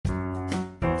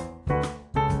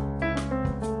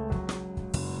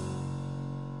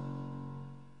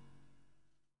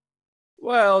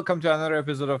Welcome to another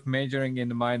episode of Majoring in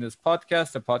the Minors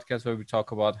podcast, a podcast where we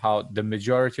talk about how the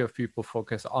majority of people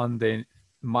focus on the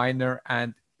minor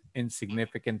and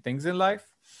insignificant things in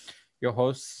life. Your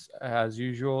hosts, as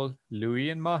usual, Louis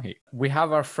and Mahi. We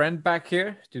have our friend back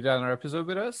here to do another episode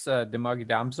with us, Demagi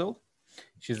Damsel.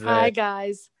 She's Hi,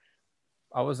 guys.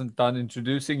 I wasn't done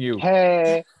introducing you.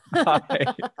 Hey.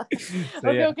 Hi.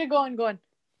 Okay, go on.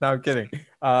 No, I'm kidding.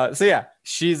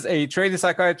 She's a trained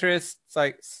psychiatrist,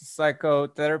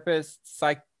 psychotherapist,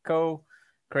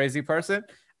 crazy person.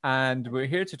 And we're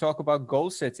here to talk about goal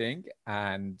setting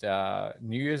and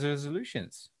New Year's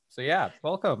resolutions. So yeah,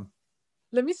 welcome.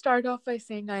 Let me start off by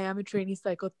saying I am a trainee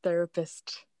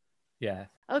psychotherapist. Yeah.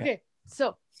 Okay,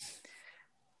 so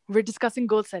we're discussing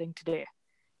goal setting today.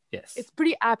 Yes. It's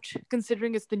pretty apt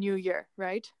considering it's the new year,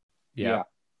 right? Yeah.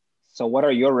 So what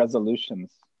are your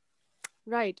resolutions?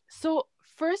 Right. So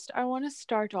first, I want to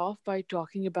start off by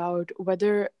talking about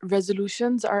whether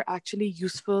resolutions are actually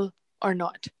useful or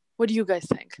not. What do you guys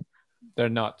think? They're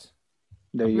not.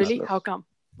 They're Really? useless. How come?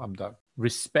 I'm done.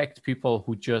 Respect people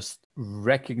who just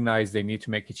recognize they need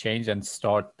to make a change and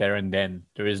start there and then.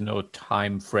 There is no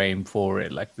time frame for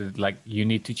it. Like you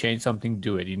need to change something,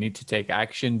 do it. You need to take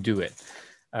action, do it.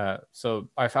 So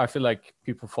I feel like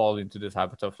people fall into this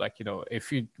habit of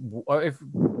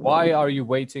why are you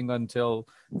waiting until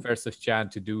 1st of Jan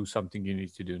to do something you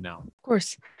need to do now? Of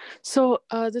course. So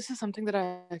this is something that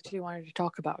I actually wanted to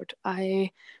talk about.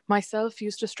 I myself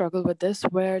used to struggle with this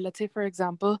where, let's say, for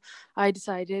example, I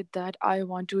decided that I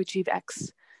want to achieve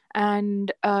X.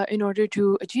 And in order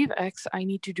to achieve X, I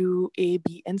need to do A,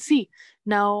 B, and C.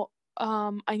 Now,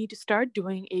 I need to start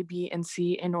doing A, B, and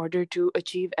C in order to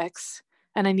achieve X.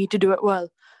 And I need to do it well.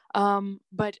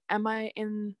 But am I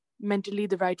in mentally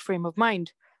the right frame of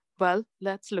mind? Well,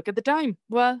 let's look at the time.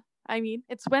 Well, I mean,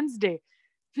 it's Wednesday.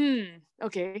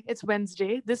 Okay, it's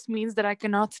Wednesday. This means that I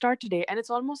cannot start today. And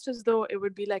it's almost as though it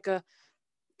would be like a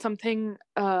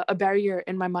barrier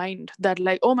in my mind that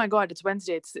like, oh my God, it's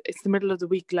Wednesday. It's the middle of the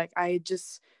week. Like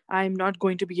I'm not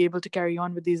going to be able to carry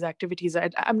on with these activities.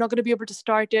 I'm not going to be able to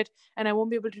start it and I won't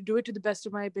be able to do it to the best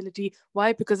of my ability.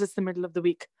 Why? Because it's the middle of the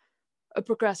week. A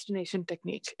procrastination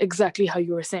technique, exactly how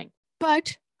you were saying.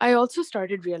 But I also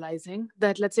started realizing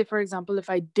that, let's say, for example, if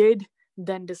I did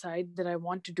then decide that I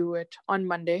want to do it on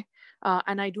Monday,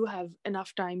 and I do have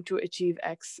enough time to achieve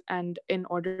X, and in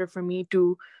order for me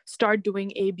to start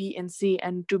doing A, B, and C,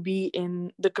 and to be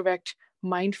in the correct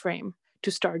mind frame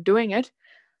to start doing it,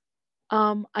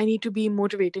 I need to be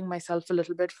motivating myself a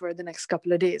little bit for the next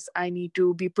couple of days. I need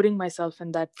to be putting myself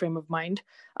in that frame of mind.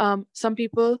 Some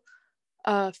people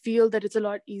feel that it's a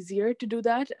lot easier to do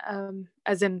that,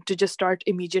 as in to just start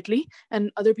immediately,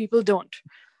 and other people don't.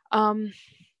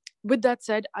 With that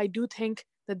said, I do think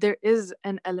that there is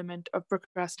an element of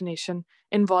procrastination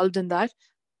involved in that,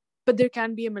 but there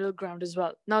can be a middle ground as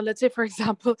well. Now, let's say, for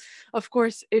example, of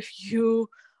course, if you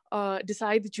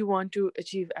decide that you want to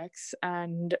achieve X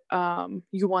and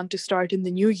you want to start in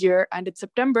the new year and it's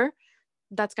September,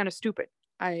 that's kind of stupid.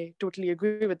 I totally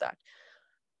agree with that.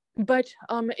 But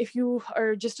if you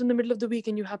are just in the middle of the week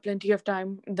and you have plenty of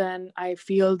time, then I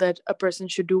feel that a person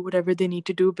should do whatever they need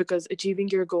to do because achieving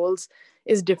your goals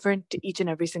is different to each and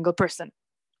every single person.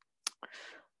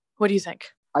 What do you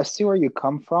think? I see where you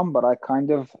come from, but I kind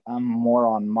of am more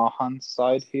on Mahan's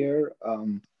side here.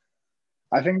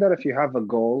 I think that if you have a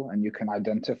goal and you can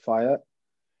identify it,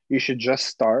 you should just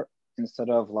start instead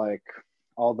of like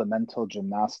all the mental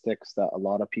gymnastics that a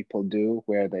lot of people do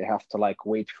where they have to like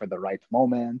wait for the right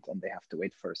moment and they have to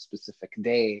wait for a specific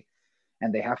day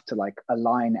and they have to like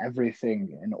align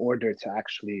everything in order to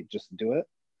actually just do it.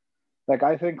 Like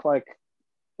I think like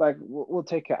we'll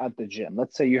take it at the gym.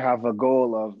 Let's say you have a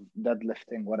goal of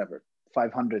deadlifting whatever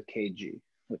 500 kg,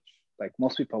 which like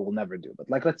most people will never do, but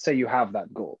like let's say you have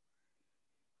that goal.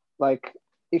 Like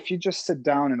if you just sit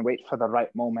down and wait for the right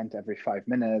moment every 5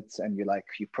 minutes and you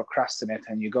procrastinate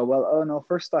and you go, well, oh no,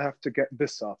 first I have to get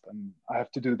this up and I have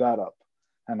to do that up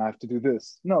and I have to do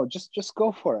this. No, just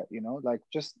go for it, like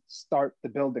just start the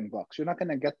building blocks. You're not going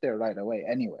to get there right away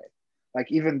anyway. Like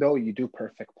even though you do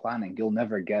perfect planning, you'll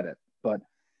never get it. But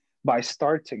by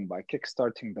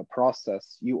kickstarting the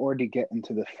process, you already get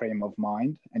into the frame of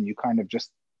mind and you kind of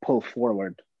just pull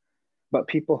forward. But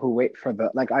people who wait for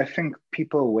I think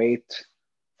people wait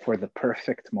for the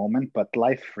perfect moment, but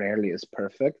life rarely is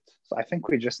perfect. So I think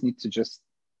we just need to just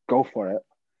go for it.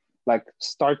 Like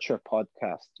start your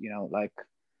podcast, like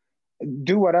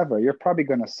do whatever. You're probably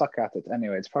going to suck at it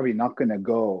anyway. It's probably not going to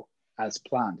go as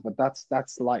planned, but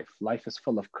that's life. Life is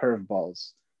full of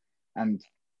curveballs and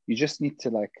you just need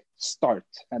to like start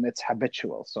and it's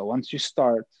habitual. So once you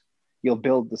start, you'll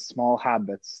build the small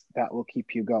habits that will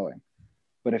keep you going.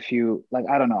 But if you like,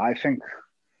 I don't know, I think,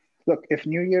 look, if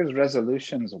New Year's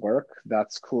resolutions work,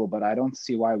 that's cool, but I don't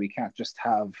see why we can't just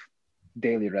have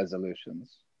daily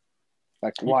resolutions.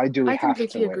 Like, why do we I have to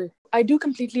completely wait? agree. I do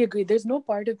completely agree. There's no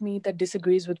part of me that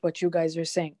disagrees with what you guys are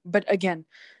saying. But again,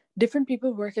 different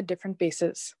people work at different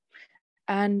paces.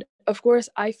 And of course,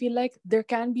 I feel like there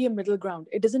can be a middle ground.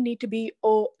 It doesn't need to be,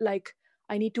 oh, like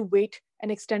I need to wait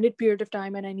an extended period of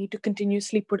time and I need to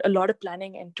continuously put a lot of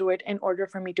planning into it in order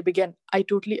for me to begin. I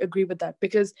totally agree with that,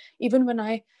 because even when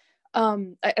I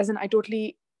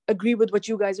totally agree with what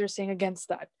you guys are saying against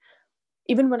that.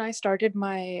 Even when I started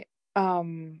my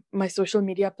social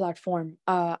media platform,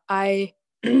 I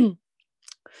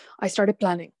I started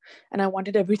planning, and I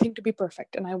wanted everything to be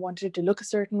perfect, and I wanted it to look a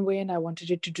certain way, and I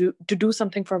wanted it to do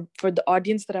something for the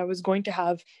audience that I was going to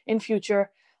have in future.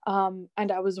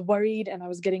 And I was worried, and I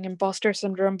was getting imposter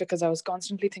syndrome because I was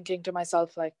constantly thinking to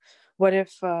myself, like, what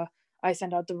if I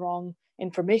send out the wrong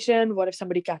information? What if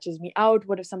somebody catches me out?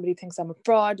 What if somebody thinks I'm a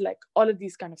fraud? Like all of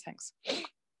these kind of things.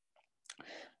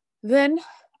 Then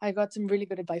I got some really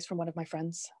good advice from one of my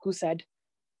friends who said,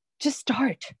 just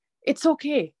start. It's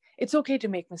okay. It's okay to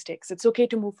make mistakes. It's okay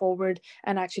to move forward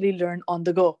and actually learn on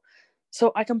the go.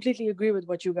 So I completely agree with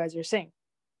what you guys are saying.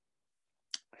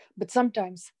 But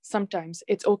sometimes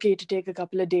it's okay to take a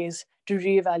couple of days to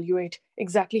reevaluate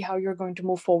exactly how you're going to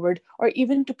move forward, or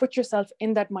even to put yourself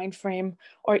in that mind frame,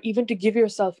 or even to give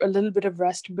yourself a little bit of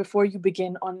rest before you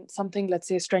begin on something, let's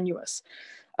say, strenuous,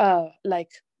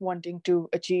 like wanting to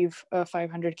achieve a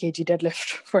 500 kg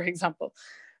deadlift, for example.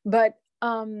 But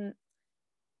when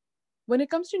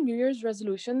it comes to New Year's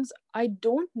resolutions, I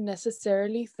don't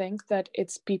necessarily think that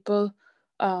it's people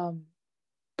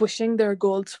pushing their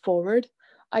goals forward.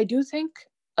 I do think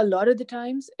a lot of the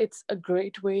times it's a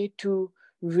great way to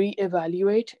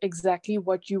reevaluate exactly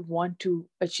what you want to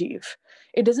achieve.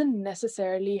 It doesn't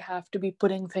necessarily have to be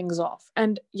putting things off.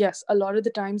 And yes, a lot of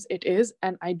the times it is,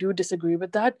 and I do disagree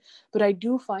with that, but I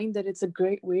do find that it's a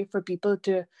great way for people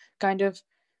to kind of,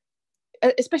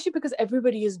 especially because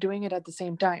everybody is doing it at the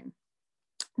same time.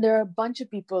 There are a bunch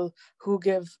of people who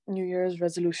give New Year's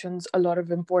resolutions a lot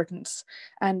of importance,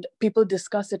 and people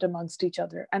discuss it amongst each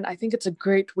other. And I think it's a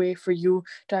great way for you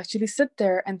to actually sit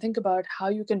there and think about how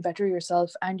you can better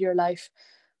yourself and your life.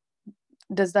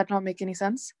 Does that not make any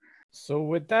sense? So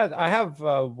with that, I have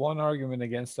one argument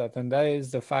against that, and that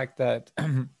is the fact that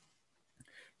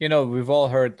we've all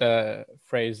heard the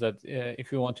phrase that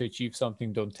if you want to achieve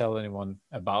something, don't tell anyone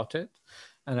about it.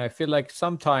 And I feel like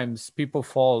sometimes people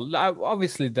fall.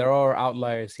 Obviously, there are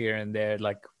outliers here and there,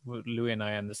 like Louis and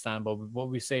I understand. But what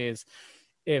we say is,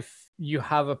 if you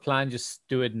have a plan, just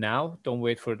do it now. Don't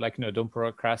wait for don't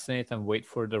procrastinate and wait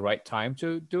for the right time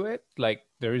to do it. Like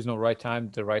there is no right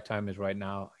time. The right time is right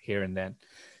now, here and then,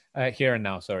 here and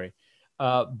now. Sorry.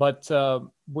 But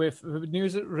with New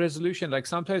Year's resolution, like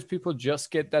sometimes people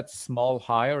just get that small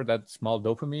high or that small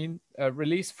dopamine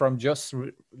release from just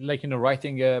writing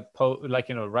writing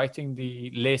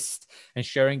the list and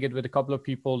sharing it with a couple of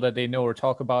people that they know or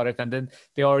talk about it, and then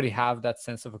they already have that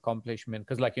sense of accomplishment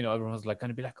because everyone's like going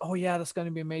to be like, oh yeah, that's going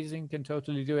to be amazing, can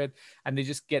totally do it, and they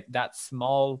just get that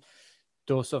small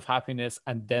dose of happiness,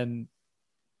 and then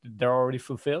they're already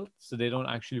fulfilled, so they don't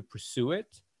actually pursue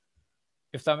it,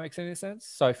 if that makes any sense.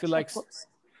 So I feel like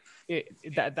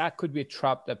that could be a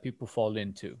trap that people fall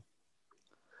into.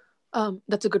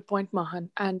 That's a good point,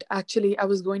 Mahan. And actually, I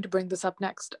was going to bring this up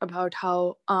next about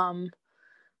how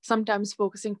sometimes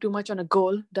focusing too much on a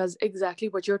goal does exactly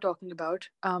what you're talking about,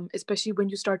 especially when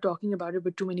you start talking about it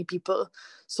with too many people.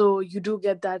 So you do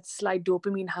get that slight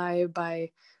dopamine high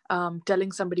by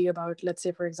telling somebody about, let's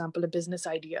say, for example, a business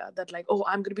idea that like, oh,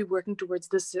 I'm going to be working towards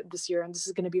this year, and this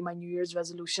is going to be my New Year's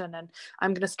resolution, and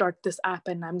I'm going to start this app,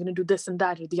 and I'm going to do this and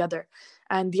that or the other.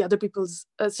 And the other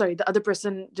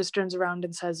person just turns around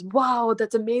and says, wow,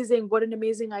 that's amazing. What an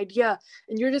amazing idea.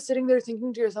 And you're just sitting there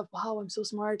thinking to yourself, wow, I'm so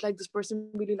smart. Like this person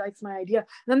really likes my idea.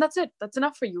 And then that's it. That's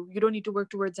enough for you. You don't need to work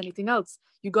towards anything else.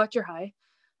 You got your high.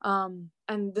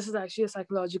 And this is actually a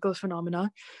psychological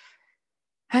phenomena.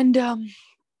 And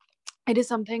it is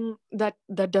something that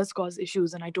does cause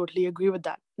issues, and I totally agree with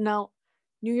that. Now,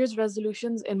 New Year's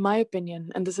resolutions, in my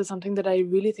opinion, and this is something that I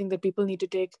really think that people need to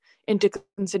take into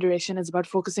consideration, is about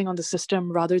focusing on the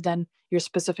system rather than your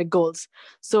specific goals.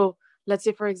 So let's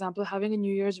say, for example, having a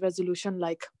New Year's resolution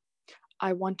like,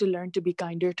 I want to learn to be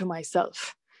kinder to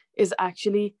myself, is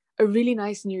actually a really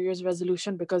nice New Year's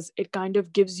resolution, because it kind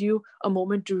of gives you a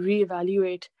moment to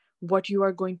reevaluate what you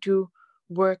are going to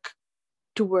work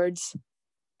towards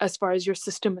as far as your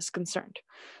system is concerned.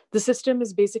 The system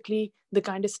is basically the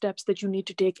kind of steps that you need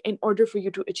to take in order for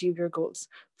you to achieve your goals.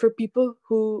 For people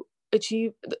who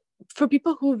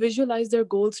visualize their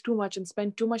goals too much and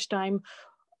spend too much time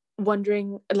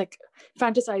wondering, like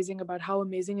fantasizing about how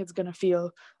amazing it's going to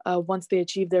feel once they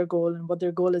achieve their goal and what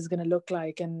their goal is going to look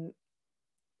like, and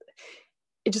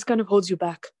it just kind of holds you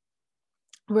back.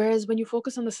 Whereas when you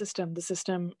focus on the system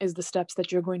is the steps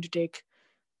that you're going to take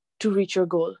to reach your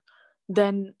goal,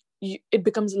 then it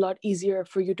becomes a lot easier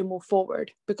for you to move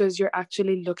forward, because you're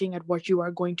actually looking at what you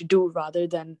are going to do rather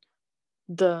than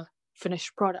the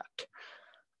finished product.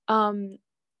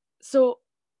 So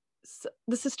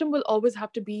the system will always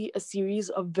have to be a series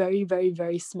of very, very,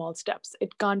 very small steps.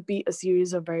 It can't be a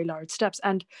series of very large steps.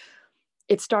 And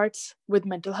it starts with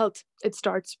mental health. It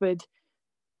starts with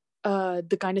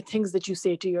the kind of things that you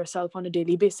say to yourself on a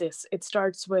daily basis. It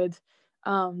starts with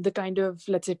the kind of,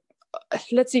 let's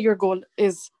say your goal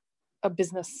is a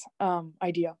business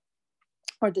idea,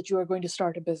 or that you are going to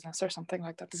start a business or something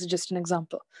like that. This is just an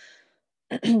example.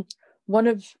 One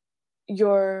of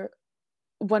your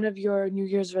New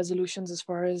Year's resolutions, as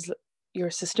far as your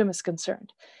system is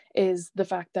concerned, is the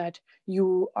fact that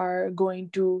you are going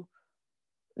to,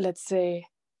 let's say,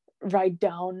 write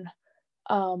down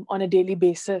on a daily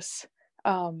basis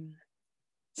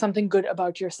something good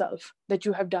about yourself that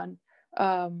you have done,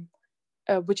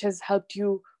 which has helped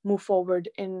you move forward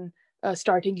in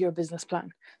starting your business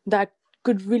plan. That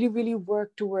could really, really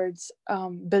work towards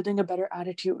building a better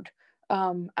attitude,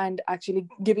 and actually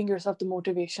giving yourself the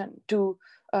motivation to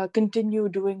continue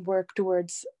doing work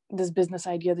towards this business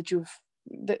idea that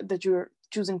you're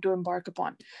choosing to embark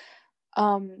upon.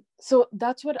 So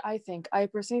that's what I think. I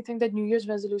personally think that New Year's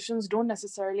resolutions don't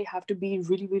necessarily have to be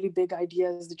really, really big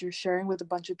ideas that you're sharing with a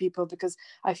bunch of people, because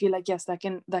I feel like, yes, that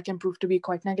can prove to be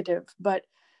quite negative. But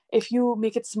if you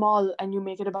make it small, and you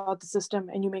make it about the system,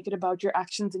 and you make it about your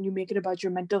actions, and you make it about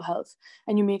your mental health,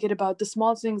 and you make it about the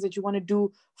small things that you want to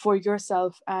do for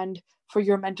yourself and for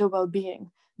your mental well-being,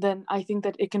 then I think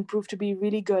that it can prove to be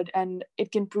really good, and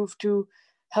it can prove to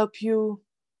help you.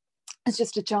 It's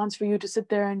just a chance for you to sit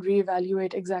there and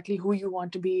reevaluate exactly who you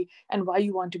want to be and why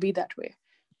you want to be that way.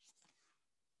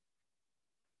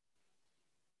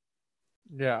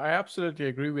 Yeah, I absolutely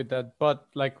agree with that. But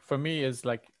like for me, is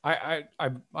like I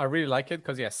really like it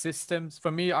because yeah, systems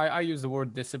for me, I use the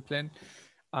word discipline,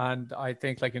 and I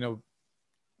think like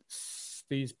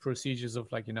these procedures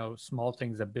of like small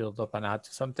things that build up and add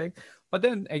to something. But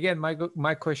then again,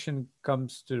 my question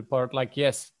comes to the part like,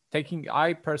 yes,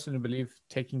 I personally believe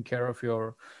taking care of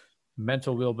your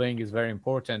mental well-being is very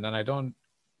important, and I don't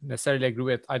necessarily agree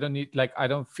with. I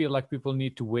don't feel like people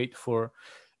need to wait for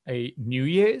a New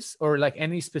Year's or like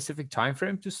any specific time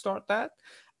frame to start that.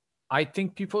 I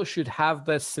think people should have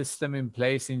that system in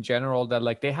place in general, that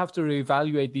like they have to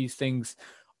reevaluate these things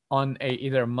on a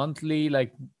either monthly,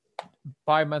 like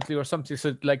bi-monthly or something.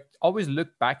 So like always look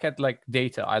back at like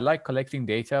data. I like collecting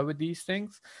data with these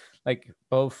things, like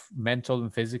both mental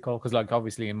and physical, because like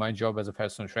obviously in my job as a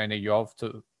personal trainer, you have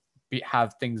to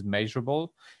have things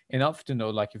measurable enough to know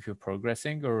like if you're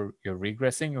progressing or you're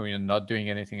regressing or you're not doing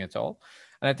anything at all.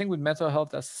 And I think with mental health,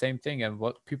 that's the same thing. And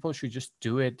what people should just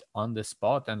do it on the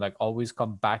spot and like always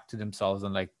come back to themselves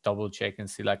and like double check and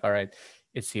see like, all right,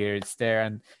 it's here, it's there.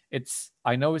 And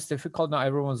I know it's difficult. Not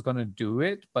everyone's going to do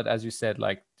it. But as you said,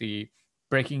 like the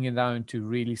breaking it down into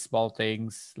really small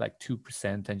things, like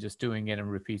 2%, and just doing it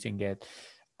and repeating it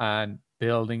and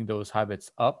building those habits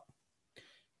up.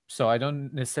 So I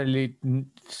don't necessarily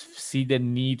see the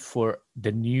need for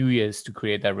the New Year's to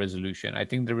create that resolution. I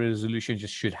think the resolution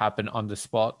just should happen on the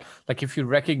spot. Like if you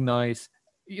recognize,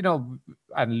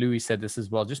 and Louis said this as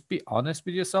well, just be honest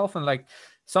with yourself. And like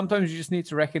sometimes you just need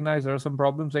to recognize there are some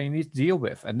problems that you need to deal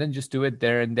with, and then just do it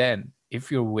there and then. If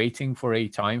you're waiting for a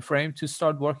time frame to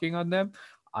start working on them,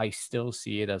 I still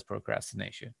see it as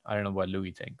procrastination. I don't know what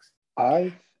Louis thinks.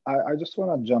 I just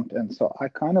want to jump in. So I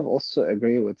kind of also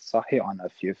agree with Sahi on a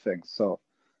few things. So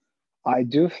I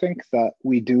do think that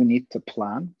we do need to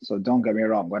plan. So don't get me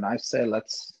wrong. When I say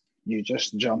you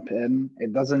just jump in,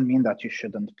 it doesn't mean that you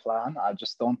shouldn't plan. I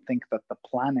just don't think that the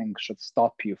planning should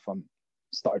stop you from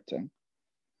starting.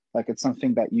 Like it's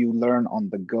something that you learn on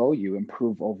the go, you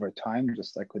improve over time,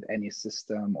 just like with any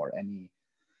system or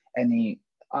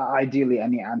ideally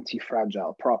any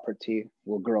anti-fragile property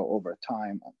will grow over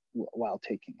time while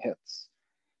taking hits.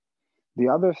 The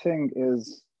other thing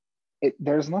is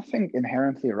there's nothing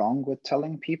inherently wrong with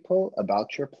telling people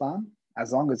about your plan,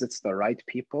 as long as it's the right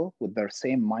people with their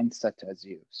same mindset as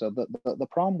you. So the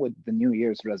problem with the New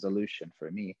Year's resolution for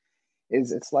me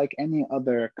is it's like any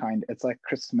other kind, it's like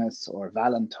Christmas or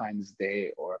Valentine's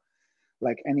Day or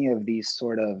like any of these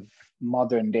sort of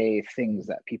modern day things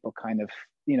that people kind of,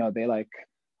 you know, they like,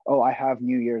 oh, I have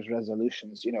New Year's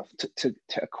resolutions, you know, to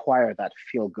acquire that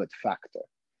feel good factor.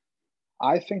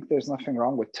 I think there's nothing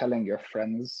wrong with telling your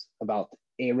friends about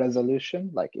a resolution,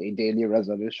 like a daily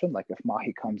resolution. Like if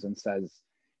Mahi comes and says,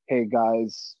 hey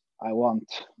guys, I want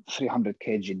 300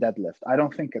 kg deadlift, I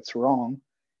don't think it's wrong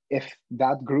if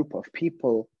that group of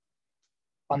people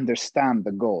understand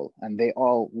the goal and they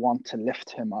all want to lift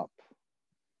him up.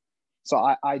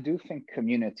 So I do think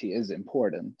community is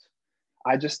important.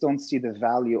 I just don't see the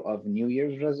value of New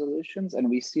Year's resolutions. And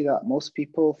we see that most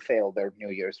people fail their New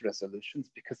Year's resolutions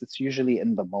because it's usually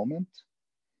in the moment.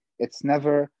 It's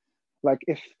never like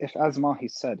if as Mahi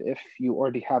said, if you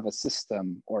already have a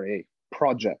system or a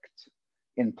project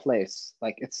in place,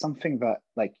 like it's something that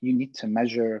like you need to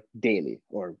measure daily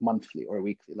or monthly or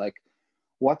weekly. Like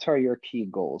what are your key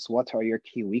goals? What are your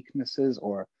key weaknesses?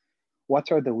 Or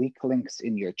what are the weak links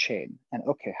in your chain? And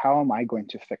okay, how am I going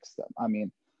to fix them? I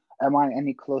mean, am I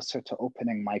any closer to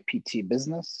opening my PT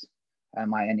business?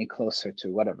 Am I any closer to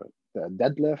whatever, the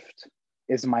deadlift?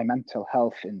 Is my mental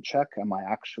health in check? Am I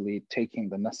actually taking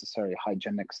the necessary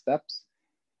hygienic steps?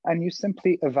 And you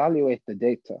simply evaluate the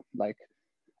data. Like,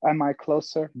 am I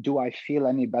closer? Do I feel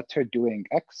any better doing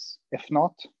X? If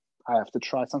not, I have to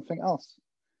try something else.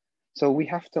 So we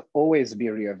have to always be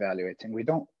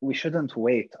reevaluating. We shouldn't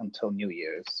wait until New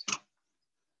Year's.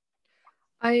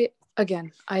 I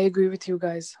agree with you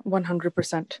guys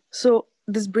 100%. So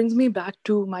this brings me back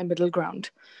to my middle ground.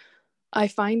 I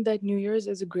find that New Year's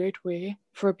is a great way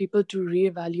for people to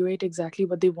reevaluate exactly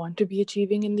what they want to be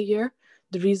achieving in the year.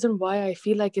 The reason why I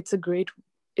feel like it's a great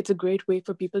way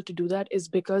for people to do that is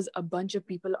because a bunch of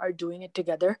people are doing it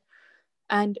together.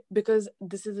 And because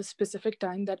this is a specific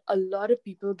time that a lot of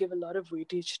people give a lot of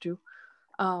weightage to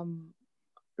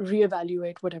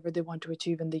reevaluate whatever they want to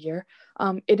achieve in the year.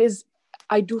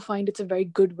 I do find it's a very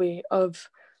good way of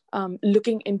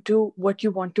looking into what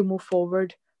you want to move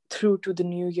forward through to the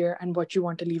new year and what you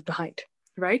want to leave behind,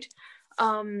 right?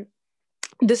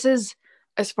 This is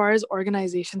as far as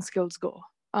organization skills go.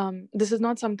 This is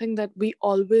not something that we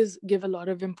always give a lot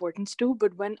of importance to,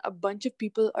 but when a bunch of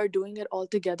people are doing it all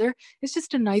together, it's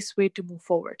just a nice way to move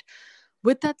forward.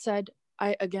 With that said,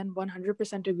 I again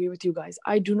 100% agree with you guys.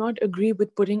 I do not agree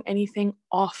with putting anything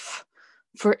off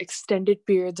for extended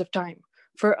periods of time.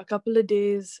 For a couple of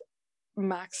days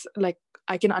max, like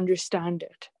I can understand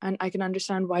it, and I can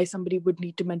understand why somebody would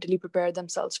need to mentally prepare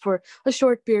themselves for a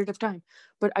short period of time.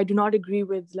 But I do not agree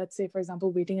with, let's say, for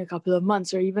example, waiting a couple of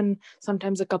months or even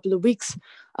sometimes a couple of weeks,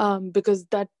 because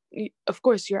that, of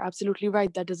course, you're absolutely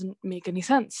right, that doesn't make any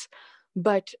sense.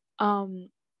 But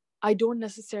I don't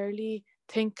necessarily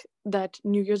think that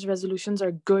New Year's resolutions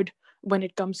are good when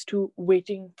it comes to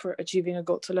waiting for achieving a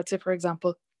goal. So let's say, for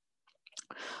example,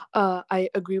 I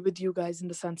agree with you guys in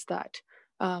the sense that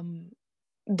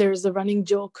there's a running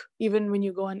joke. Even when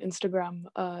you go on Instagram,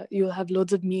 you'll have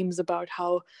loads of memes about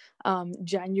how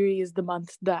January is the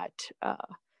month that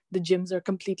the gyms are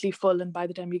completely full, and by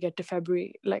the time you get to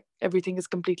February, like everything is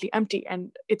completely empty.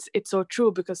 And it's so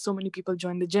true, because so many people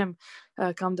join the gym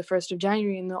come the 1st of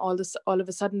January, and all of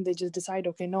a sudden they just decide,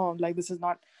 okay, no, like this is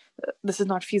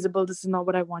not feasible. This is not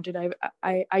what I wanted.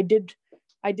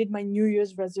 I did my New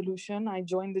Year's resolution. I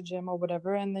joined the gym or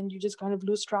whatever, and then you just kind of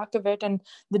lose track of it, and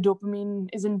the dopamine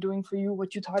isn't doing for you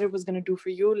what you thought it was going to do for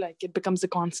you. Like it becomes a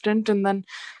constant, and then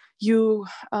you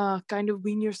kind of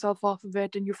wean yourself off of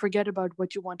it, and you forget about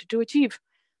what you wanted to achieve.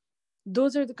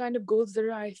 Those are the kind of goals that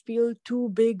I feel too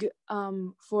big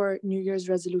for New Year's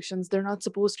resolutions. They're not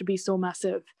supposed to be so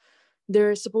massive.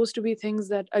 They're supposed to be things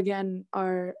that, again,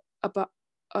 are about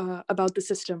the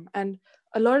system. And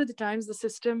a lot of the times the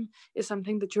system is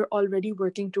something that you're already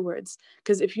working towards,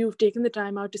 because if you've taken the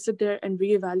time out to sit there and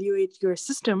reevaluate your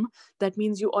system, that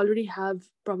means you already have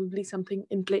probably something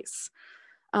in place.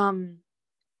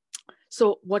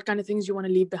 So what kind of things you want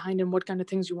to leave behind and what kind of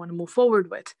things you want to move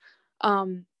forward with.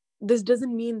 This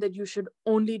doesn't mean that you should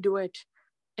only do it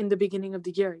in the beginning of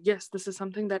the year. Yes, this is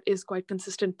something that is quite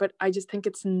consistent, but I just think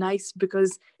it's nice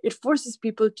because it forces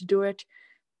people to do it,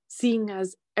 seeing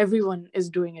as everyone is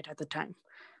doing it at the time.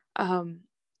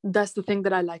 That's the thing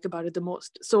that I like about it the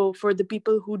most. So for the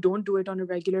people who don't do it on a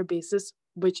regular basis,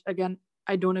 which again,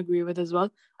 I don't agree with as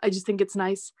well, I just think it's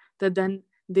nice that then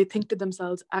they think to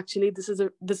themselves, actually, this is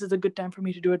a good time for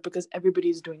me to do it because everybody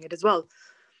is doing it as well.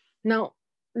 Now,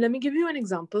 let me give you an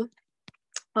example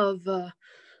of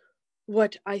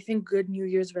what I think good New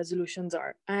Year's resolutions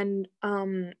are. And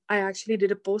I actually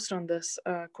did a post on this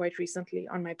quite recently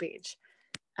on my page.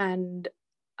 And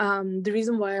The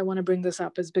reason why I want to bring this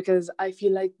up is because I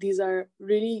feel like these are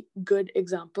really good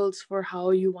examples for how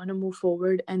you want to move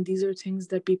forward, and these are things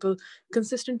that people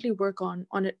consistently work on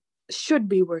it, should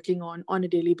be working on a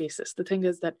daily basis. The thing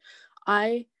is that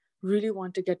I really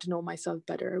want to get to know myself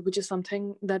better, which is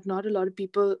something that not a lot of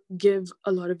people give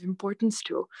a lot of importance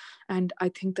to. And I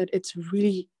think that it's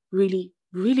really, really,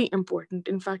 really important.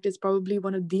 In fact, it's probably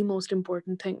one of the most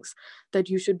important things that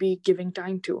you should be giving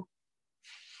time to.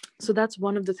 So that's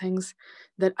one of the things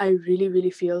that I really,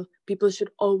 really feel people should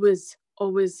always,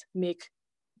 always make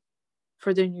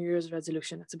for their New Year's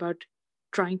resolution. It's about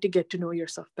trying to get to know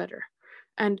yourself better.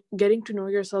 And getting to know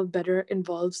yourself better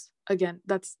involves, again,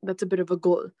 that's a bit of a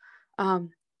goal.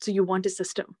 So you want a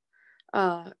system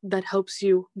that helps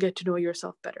you get to know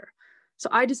yourself better. So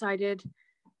I decided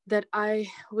that I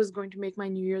was going to make my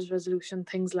New Year's resolution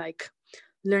things like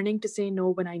learning to say no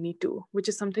when I need to, which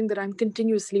is something that I'm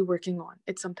continuously working on.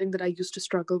 It's something that I used to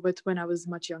struggle with when I was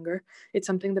much younger. It's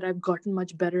something that I've gotten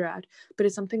much better at, but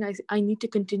it's something I need to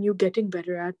continue getting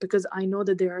better at, because I know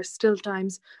that there are still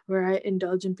times where I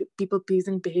indulge in people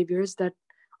pleasing behaviors that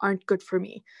aren't good for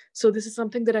me. So this is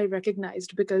something that I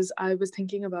recognized because I was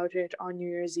thinking about it on New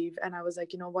Year's Eve, and I was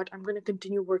like, you know what, I'm going to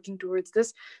continue working towards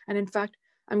this. And in fact,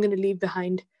 I'm going to leave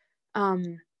behind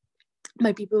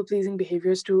my people pleasing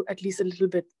behaviors to at least a little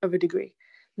bit of a degree.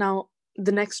 Now,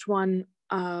 the next one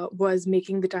was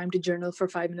making the time to journal for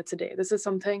 5 minutes a day. This is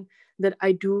something that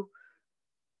I do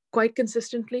quite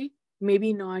consistently,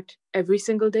 maybe not every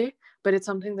single day, but it's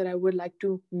something that I would like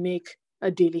to make a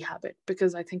daily habit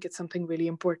because I think it's something really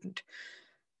important.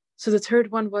 So the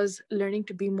third one was learning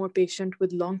to be more patient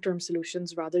with long-term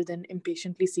solutions rather than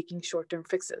impatiently seeking short-term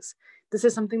fixes. This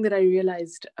is something that I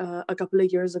realized a couple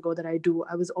of years ago that I do.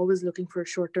 I was always looking for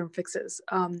short-term fixes.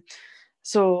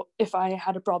 So if I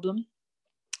had a problem,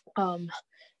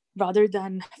 rather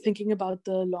than thinking about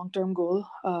the long-term goal,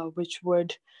 which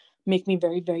would make me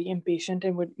very, very impatient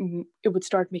and it would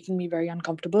start making me very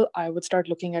uncomfortable, I would start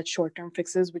looking at short-term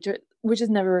fixes, which is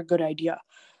never a good idea,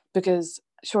 because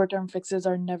short-term fixes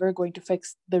are never going to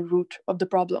fix the root of the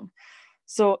problem.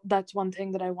 So that's one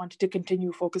thing that I wanted to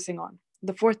continue focusing on.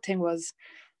 The fourth thing was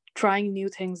trying new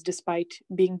things despite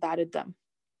being bad at them.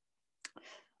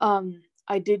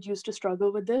 I did used to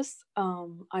struggle with this.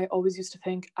 I always used to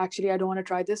think, actually, I don't want to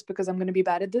try this because I'm going to be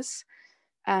bad at this.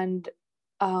 And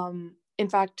in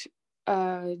fact,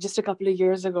 just a couple of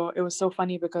years ago, it was so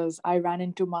funny because I ran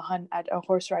into Mahan at a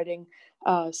horse riding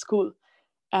school.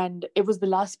 And it was the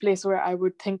last place where I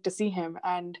would think to see him.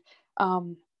 And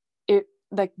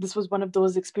this was one of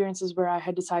those experiences where I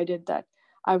had decided that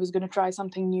I was going to try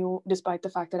something new, despite the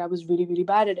fact that I was really, really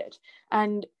bad at it.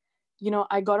 And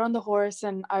I got on the horse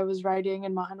and I was riding,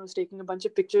 and Mahan was taking a bunch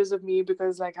of pictures of me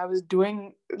because I was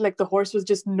doing, the horse was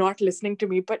just not listening to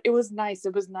me. But it was nice.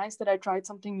 It was nice that I tried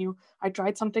something new. I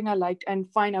tried something I liked, and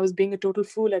fine, I was being a total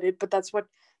fool at it. But that's what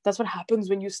happens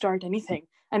when you start anything.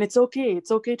 And it's okay.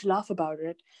 It's okay to laugh about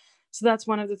it. So that's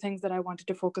one of the things that I wanted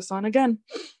to focus on again.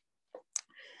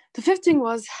 The fifth thing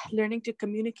was learning to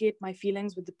communicate my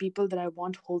feelings with the people that I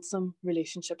want wholesome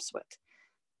relationships with.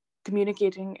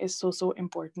 Communicating is so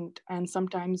important, and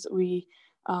sometimes we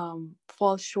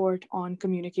fall short on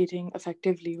communicating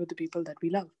effectively with the people that we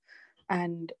love,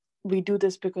 and we do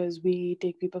this because we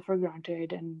take people for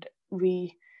granted, and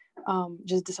we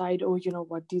just decide, oh, you know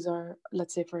what, these are,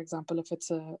 let's say for example, if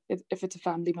it's a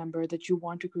family member that you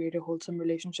want to create a wholesome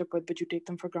relationship with, but you take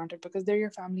them for granted because they're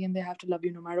your family and they have to love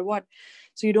you no matter what.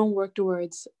 So you don't work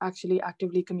towards actually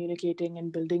actively communicating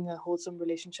and building a wholesome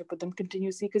relationship with them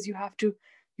continuously, because you have to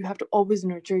always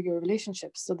nurture your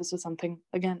relationships. So this was something,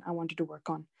 again, I wanted to work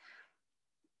on.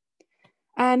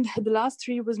 And the last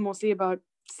three was mostly about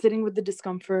sitting with the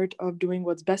discomfort of doing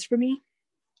what's best for me,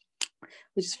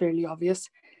 which is fairly obvious.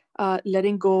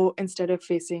 Letting go instead of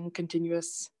facing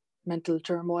continuous mental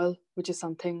turmoil, which is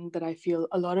something that I feel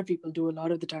a lot of people do a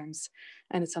lot of the times.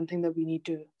 And it's something that we need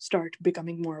to start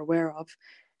becoming more aware of.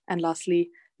 And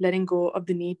lastly, letting go of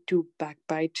the need to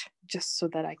backbite just so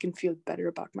that I can feel better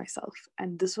about myself.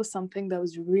 And this was something that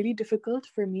was really difficult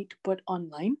for me to put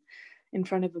online in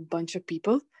front of a bunch of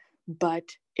people.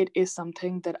 But it is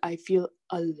something that I feel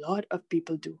a lot of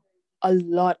people do. A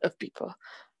lot of people,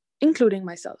 including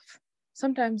myself.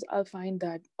 Sometimes I'll find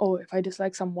that, oh, if I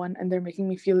dislike someone and they're making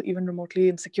me feel even remotely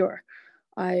insecure,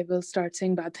 I will start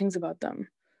saying bad things about them.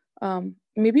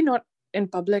 Maybe not in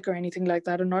public or anything like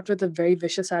that, or not with a very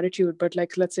vicious attitude, but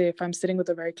let's say if I'm sitting with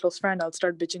a very close friend, I'll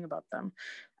start bitching about them,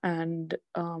 and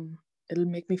it'll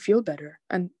make me feel better.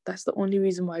 And that's the only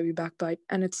reason why we backbite.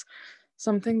 And it's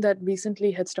something that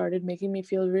recently had started making me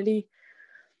feel really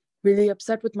really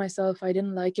upset with myself. I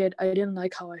didn't like it. I didn't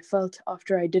like how I felt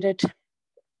after I did it.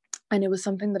 And it was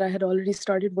something that I had already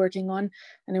started working on.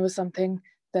 And it was something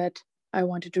that I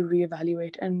wanted to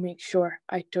reevaluate and make sure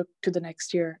I took to the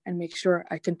next year and make sure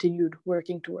I continued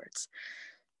working towards.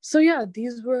 So, yeah,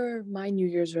 these were my New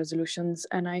Year's resolutions.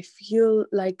 And I feel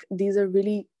like these are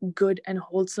really good and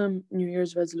wholesome New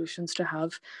Year's resolutions to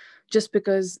have, just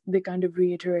because they kind of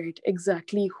reiterate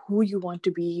exactly who you want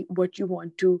to be, what you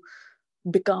want to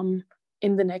become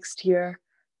in the next year,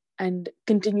 and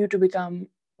continue to become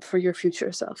for your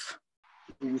future self.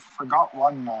 You forgot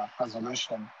one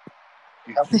resolution.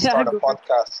 You have to Yeah, start a go for it.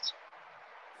 podcast.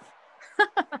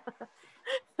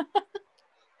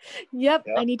 Yep,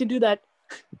 Yeah, I need to do that.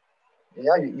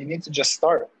 yeah. You need to just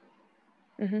start.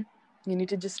 You need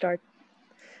to just start.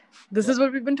 This Yeah. is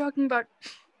what we've been talking about.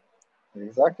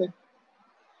 Exactly.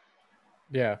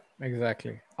 Yeah,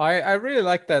 exactly. I really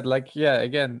like that. Like, yeah,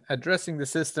 again, addressing the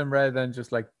system rather than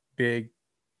just like big,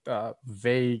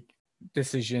 vague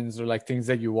decisions or like things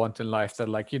that you want in life that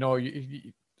like,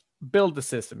 you build the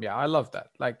system. Yeah, I love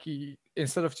that. Like,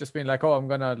 instead of just being like, oh, I'm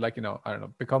gonna like, I don't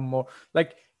know, become more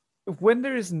like when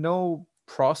there is no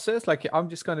process, like I'm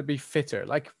just gonna be fitter.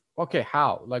 Like, okay,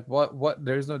 how? Like, what?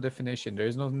 There is no definition. There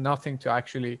is nothing to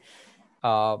actually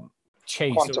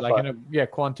chase or like Quantify.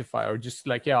 quantify, or just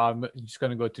like, yeah, I'm just going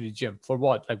to go to the gym for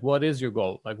what? Like, what is your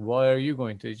goal? Like, why are you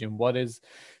going to the gym? What is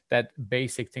that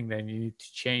basic thing that you need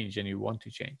to change and you want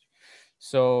to change?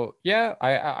 So yeah,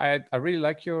 I really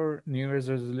like your New Year's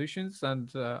resolutions,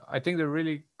 and I think they're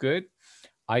really good.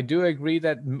 I do agree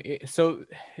that so,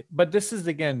 but this is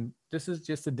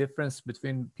just a difference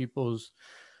between people's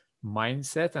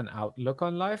mindset and outlook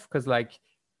on life, because like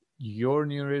your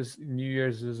New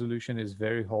Year's resolution is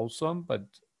very wholesome, but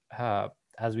uh,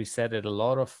 as we said it, a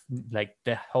lot of like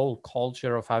the whole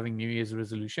culture of having New Year's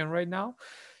resolution right now,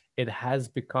 it has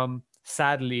become,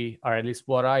 sadly, or at least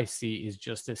what I see, is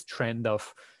just this trend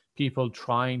of people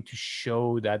trying to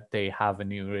show that they have a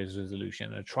New Year's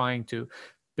resolution, or trying to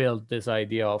build this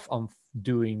idea of I'm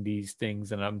doing these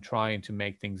things and I'm trying to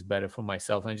make things better for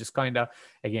myself, and just kind of,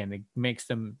 again, it makes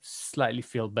them slightly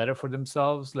feel better for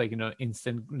themselves, like,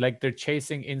 instant, like they're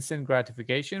chasing instant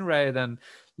gratification rather than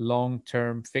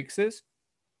long-term fixes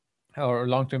or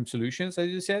long-term solutions, as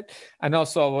you said. And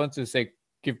also I want to say,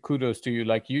 give kudos to you,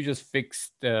 like you just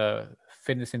fixed the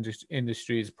fitness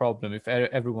industry's problem. If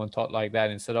everyone thought like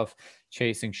that, instead of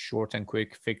chasing short and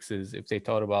quick fixes, if they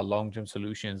thought about long-term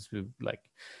solutions, we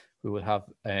would have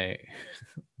a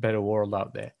better world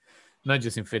out there, not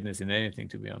just in fitness, in anything,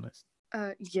 to be honest.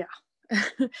 Yeah,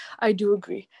 I do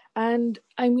agree. And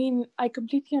I mean, I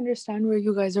completely understand where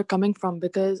you guys are coming from,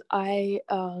 because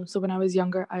so when I was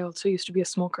younger, I also used to be a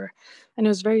smoker. And it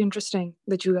was very interesting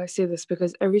that you guys say this,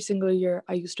 because every single year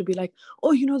I used to be like,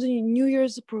 oh, the New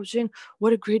Year's approaching.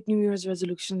 What a great New Year's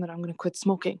resolution that I'm going to quit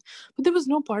smoking. But there was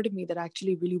no part of me that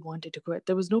actually really wanted to quit.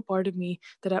 There was no part of me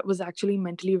that I was actually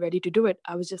mentally ready to do it.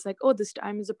 I was just like, oh, this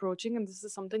time is approaching and this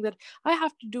is something that I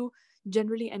have to do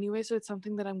generally anyway, so it's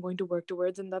something that I'm going to work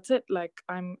towards, and that's it. Like,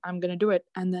 I'm gonna do it.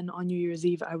 And then on New Year's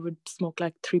Eve I would smoke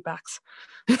like 3 packs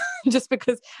just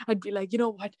because I'd be like, you know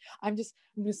what, I'm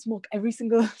gonna smoke every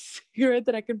single cigarette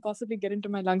that I can possibly get into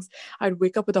my lungs. I'd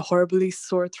wake up with a horribly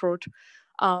sore throat,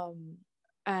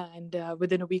 and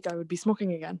within a week I would be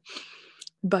smoking again.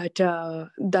 But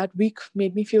that week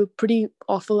made me feel pretty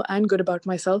awful and good about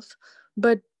myself.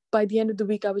 But by the end of the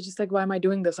week, I was just like, why am I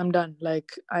doing this? I'm done.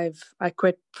 Like, I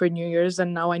quit for New Year's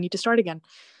and now I need to start again.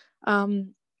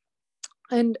 Um,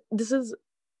 and this is,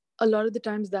 a lot of the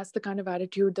times, that's the kind of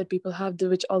attitude that people have,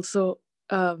 which also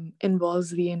involves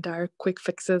the entire quick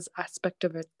fixes aspect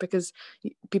of it, because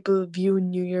people view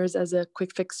New Year's as a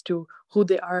quick fix to who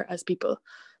they are as people,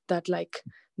 that like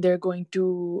they're going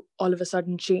to all of a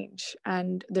sudden change,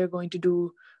 and they're going to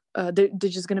do they're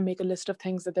just going to make a list of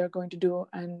things that they're going to do,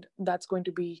 and that's going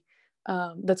to be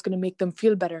that's going to make them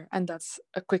feel better, and that's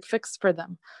a quick fix for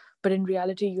them. But in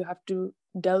reality, you have to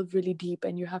delve really deep,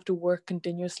 and you have to work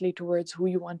continuously towards who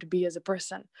you want to be as a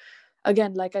person.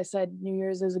 Again, like I said, New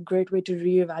Year's is a great way to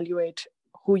reevaluate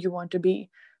who you want to be,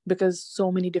 because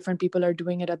so many different people are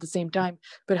doing it at the same time.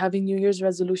 But having New Year's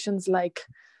resolutions like,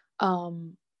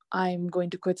 I'm going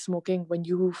to quit smoking, when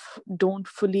you don't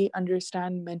fully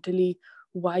understand mentally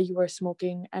why you are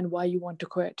smoking and why you want to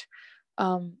quit.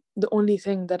 The only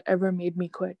thing that ever made me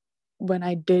quit, when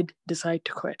I did decide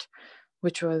to quit,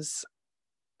 which was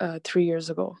 3 years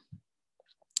ago,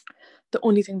 the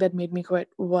only thing that made me quit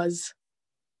was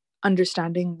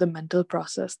understanding the mental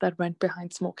process that went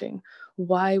behind smoking.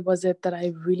 Why was it that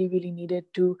I really, really needed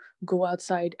to go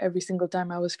outside every single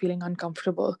time I was feeling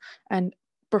uncomfortable and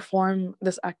perform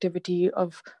this activity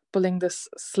of pulling this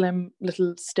slim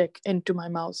little stick into my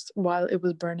mouth while it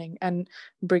was burning and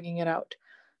bringing it out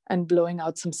and blowing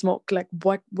out some smoke. Like,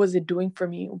 what was it doing for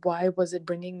me? Why was it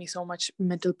bringing me so much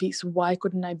mental peace? Why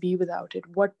couldn't I be without it?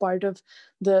 What part of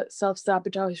the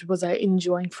self-sabotage was I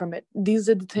enjoying from it? These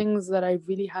are the things that I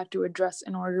really had to address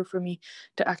in order for me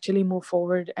to actually move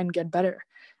forward and get better.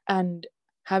 And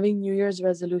having New Year's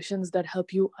resolutions that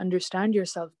help you understand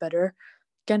yourself better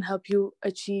can help you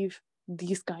achieve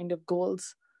these kind of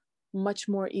goals much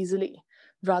more easily,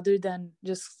 rather than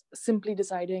just simply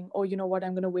deciding, oh, you know what,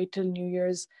 I'm going to wait till New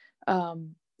Year's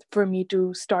for me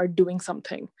to start doing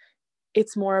something.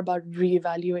 It's more about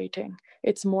reevaluating.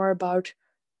 It's more about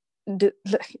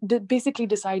basically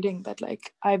deciding that,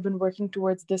 like, I've been working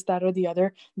towards this, that, or the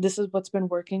other. This is what's been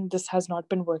working. This has not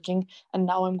been working. And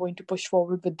now I'm going to push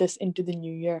forward with this into the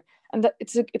new year. And that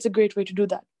it's a great way to do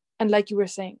that. And like you were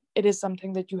saying, it is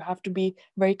something that you have to be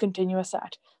very continuous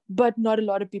at, but not a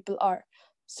lot of people are.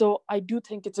 So I do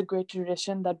think it's a great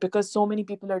tradition that, because so many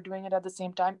people are doing it at the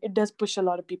same time, it does push a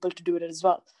lot of people to do it as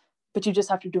well. But you just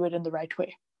have to do it in the right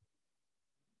way.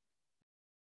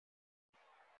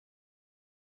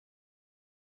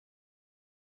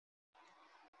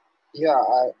 Yeah,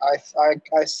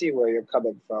 I see where you're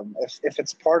coming from. If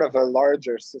it's part of a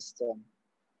larger system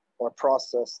or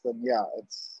process, then yeah,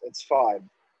 it's fine.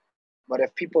 But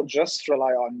if people just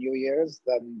rely on New Year's,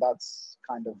 then that's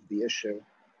kind of the issue.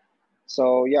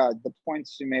 So yeah, the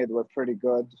points you made were pretty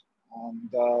good,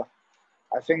 and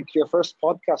I think your first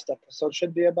podcast episode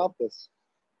should be about this.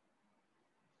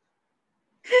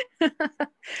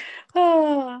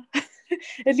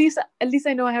 At least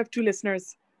I know I have 2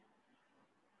 listeners.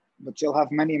 But you'll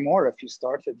have many more if you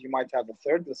started. You might have a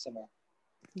third listener.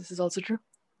 This is also true.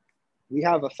 We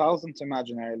have 1,000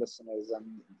 imaginary listeners, and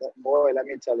boy, let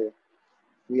me tell you,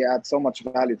 we add so much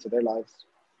value to their lives.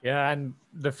 Yeah, and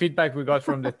the feedback we got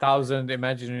from the 1,000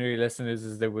 imaginary listeners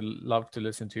is they would love to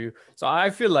listen to you. So I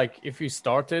feel like if you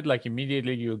started, like,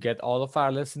 immediately you'll get all of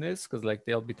our listeners, because like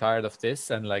they'll be tired of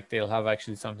this and like they'll have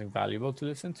actually something valuable to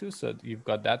listen to. So you've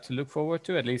got that to look forward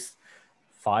to, at least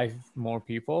 5 more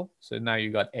people. So now you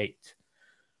got 8.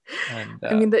 And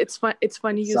I mean, it's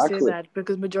funny you Exactly. say that,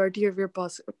 because majority of your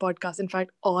podcasts, in fact,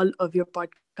 all of your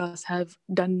podcasts have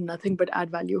done nothing but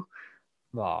add value.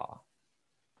 wow.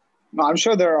 No, I'm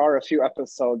sure there are a few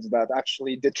episodes that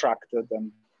actually detracted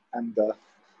and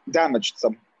damaged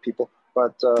some people,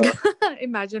 but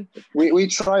Imagine. we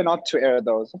try not to air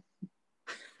those.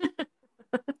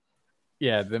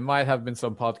 Yeah, there might have been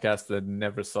some podcasts that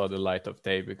never saw the light of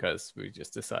day because we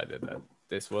just decided that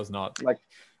this was not Like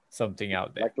something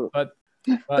out there. like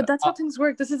But that's how things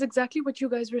work. This is exactly what you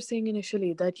guys were saying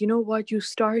initially, that, you know what, you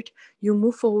start, you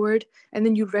move forward, and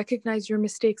then you recognize your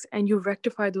mistakes and you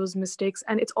rectify those mistakes.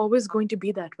 And it's always going to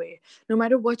be that way. No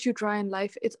matter what you try in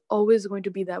life, it's always going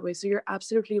to be that way. So you're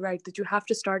absolutely right that you have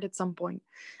to start at some point.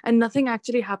 And nothing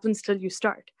actually happens till you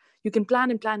start. You can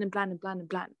plan and plan and plan and plan and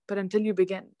plan, but until you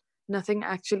begin, nothing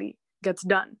actually gets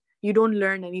done. You don't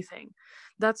learn anything.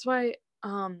 That's why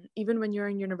even when you're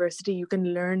in university, you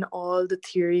can learn all the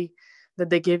theory that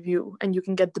they give you and you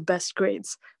can get the best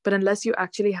grades. But unless you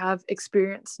actually have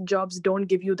experience, jobs don't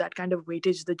give you that kind of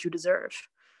weightage that you deserve.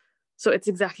 So it's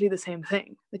exactly the same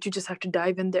thing, that you just have to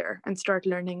dive in there and start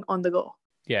learning on the go.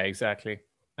 Yeah, exactly.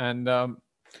 And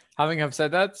having have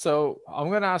said that, so I'm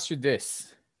going to ask you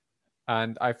this.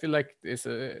 And I feel like it's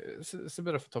a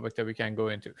bit of a topic that we can go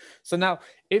into. So now,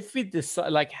 if we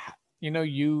decide, like,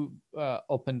 you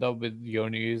opened up with your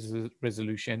New Year's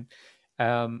resolution.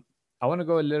 I want to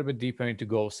go a little bit deeper into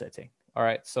goal setting. All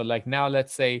right. So like now,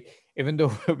 let's say, even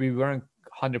though we weren't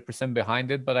 100%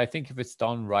 behind it, but I think if it's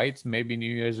done right, maybe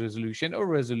New Year's resolution or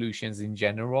resolutions in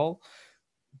general,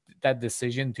 that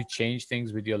decision to change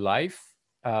things with your life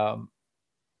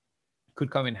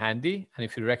could come in handy. And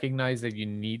if you recognize that you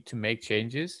need to make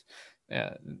changes,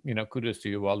 kudos to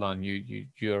you. Well done.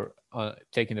 You're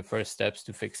taking the first steps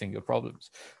to fixing your problems.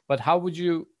 But how would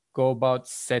you go about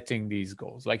setting these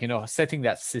goals? Like, setting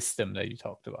that system that you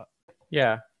talked about.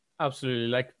 Yeah, absolutely.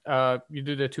 Like you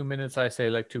do the 2 minutes, I say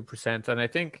like 2%. And I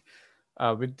think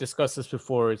we discussed this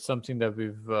before. It's something that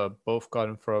we've both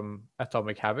gotten from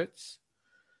Atomic Habits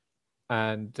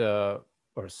and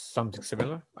or something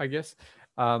similar, I guess.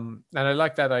 And I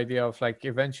like that idea of like,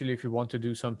 eventually, if you want to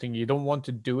do something, you don't want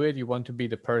to do it. You want to be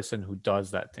the person who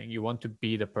does that thing. You want to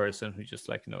be the person who just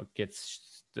like,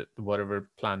 gets whatever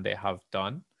plan they have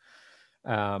done.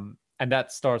 And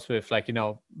that starts with like,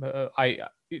 I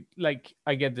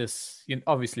get this,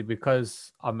 obviously,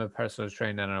 because I'm a personal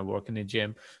trainer and I work in the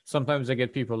gym. Sometimes I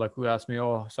get people like who ask me,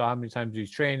 oh, so how many times do you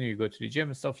train? Or you go to the gym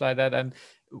and stuff like that. And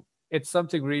it's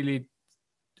something really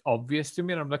obvious to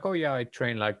me, and I'm like, oh yeah, I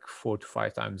train like 4 to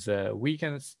 5 times a week.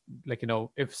 And it's like,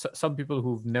 if some people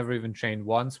who've never even trained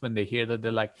once, when they hear that,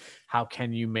 they're like, how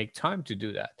can you make time to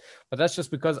do that? But that's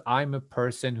just because I'm a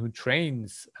person who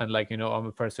trains, and like, I'm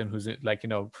a person who's like,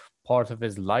 part of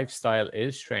his lifestyle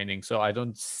is training. So I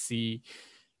don't see,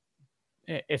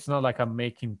 it's not like I'm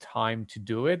making time to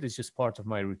do it. It's just part of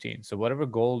my routine. So whatever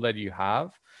goal that you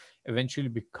have, eventually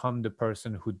become the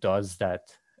person who does that,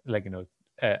 like,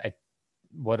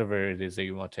 whatever it is that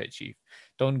you want to achieve.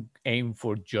 Don't aim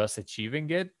for just achieving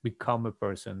it. Become a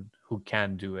person who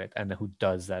can do it and who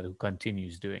does that, who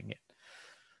continues doing it.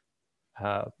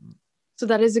 So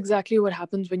that is exactly what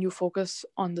happens when you focus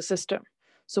on the system.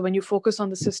 So when you focus on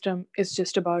the system, it's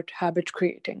just about habit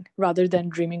creating rather than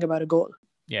dreaming about a goal.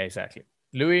 Yeah, exactly.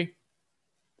 Louis?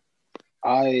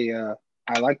 I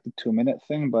like the 2-minute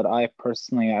thing, but I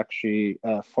personally actually,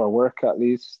 for work at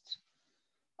least,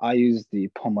 I use the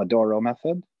Pomodoro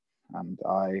method, and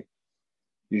I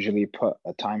usually put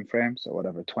a time frame. So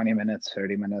whatever, 20 minutes,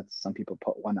 30 minutes, some people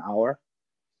put 1 hour,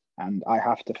 and I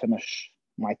have to finish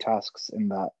my tasks in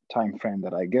that time frame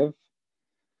that I give.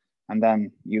 And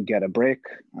then you get a break.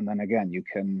 And then again, you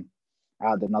can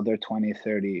add another 20,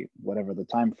 30, whatever the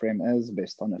time frame is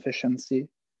based on efficiency.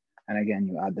 And again,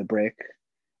 you add the break,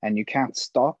 and you can't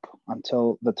stop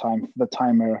until the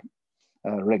timer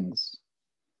rings.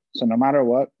 So no matter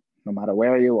what, no matter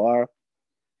where you are,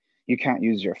 you can't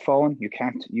use your phone, you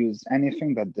can't use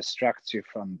anything that distracts you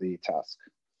from the task.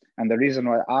 And the reason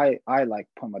why I like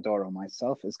Pomodoro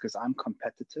myself is because I'm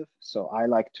competitive. So I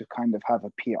like to kind of have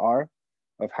a PR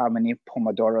of how many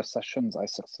Pomodoro sessions I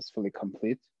successfully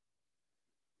complete.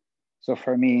 So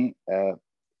for me,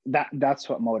 that's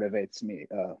what motivates me,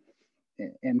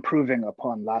 improving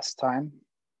upon last time.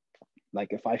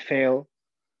 Like if I fail,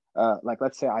 like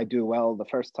let's say I do well the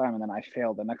first time and then I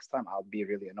fail the next time, I'll be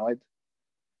really annoyed.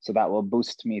 So that will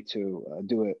boost me to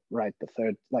do it right the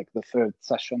third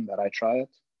session that I try it.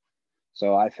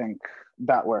 So I think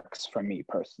that works for me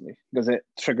personally because it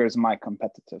triggers my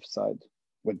competitive side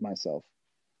with myself.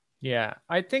 Yeah,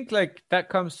 I think like that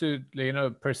comes to,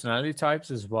 personality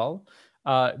types as well.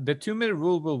 The 2-minute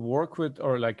rule will work with,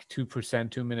 or like 2%,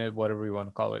 2-minute, whatever you want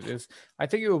to call it is. I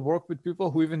think it will work with people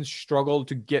who even struggle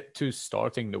to get to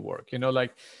starting the work, and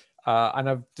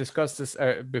I've discussed this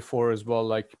before as well,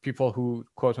 like people who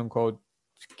quote unquote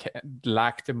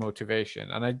lack the motivation.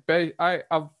 And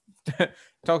I've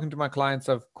talking to my clients,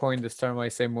 I've coined this term. I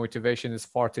say motivation is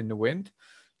fart in the wind.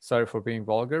 Sorry for being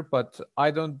vulgar, but I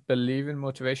don't believe in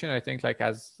motivation. I think, like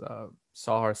as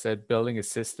Sahar said, building a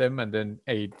system and then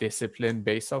a discipline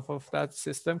based off of that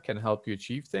system can help you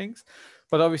achieve things.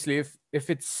 But obviously, if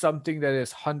it's something that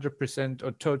is 100%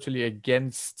 or totally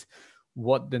against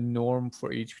what the norm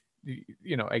for each,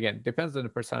 again, depends on the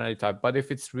personality type. But if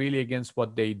it's really against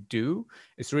what they do,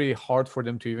 it's really hard for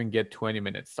them to even get 20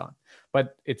 minutes done.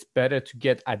 But it's better to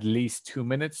get at least 2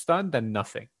 minutes done than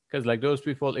nothing. Because like those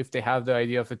people, if they have the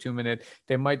idea of a 2-minute,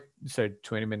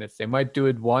 20 minutes, they might do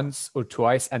it once or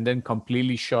twice and then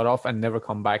completely shut off and never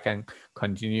come back and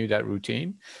continue that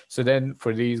routine. So then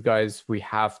for these guys, we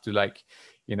have to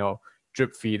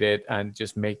drip feed it and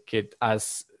just make it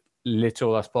as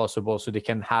little as possible so they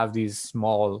can have these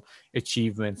small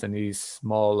achievements and these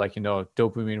small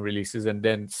dopamine releases, and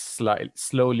then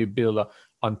slowly build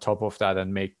on top of that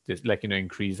and make this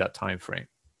increase that time frame.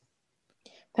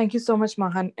 Thank you so much,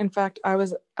 Mahan. In fact, I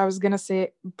was going to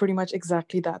say pretty much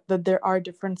exactly that there are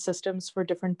different systems for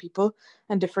different people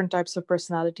and different types of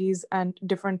personalities and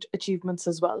different achievements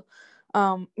as well.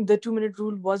 The 2-minute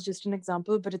rule was just an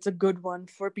example, but it's a good one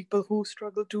for people who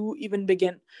struggle to even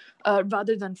begin,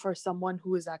 rather than for someone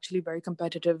who is actually very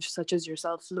competitive, such as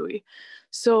yourself, Louis.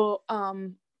 So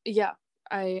yeah,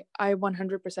 I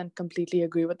 100% completely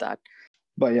agree with that.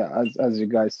 But yeah, as you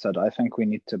guys said, I think we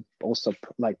need to also,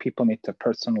 people need to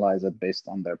personalize it based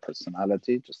on their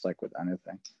personality, just like with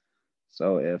anything.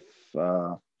 So if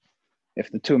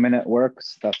the 2-minute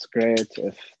works, that's great.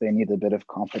 If they need a bit of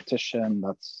competition,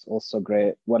 that's also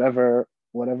great. Whatever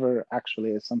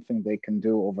actually is something they can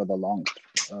do over the long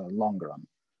run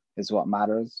is what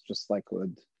matters, just like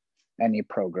with any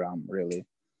program, really.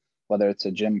 Whether it's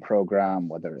a gym program,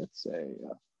 whether it's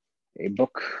a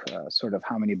book, sort of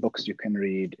how many books you can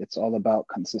read. It's all about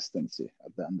consistency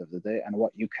at the end of the day and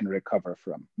what you can recover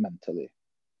from mentally.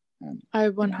 And I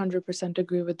 100%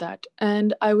 agree with that.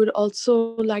 And I would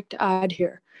also like to add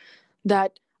here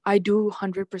that I do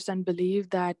 100% believe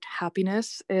that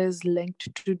happiness is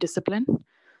linked to discipline.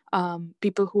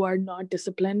 People who are not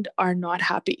disciplined are not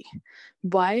happy.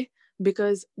 Why?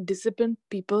 Because disciplined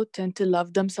people tend to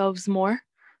love themselves more.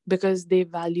 because they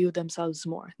value themselves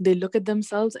more. They look at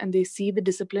themselves and they see the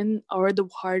discipline or the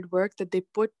hard work that they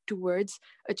put towards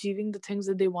achieving the things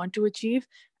that they want to achieve.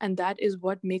 And that is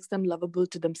what makes them lovable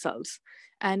to themselves.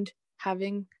 And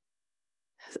having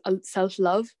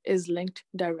self-love is linked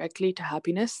directly to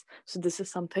happiness. So this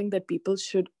is something that people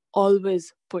should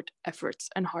always put efforts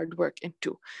and hard work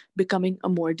into, becoming a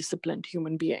more disciplined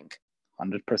human being.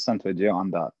 100% with you on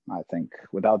that. I think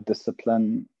without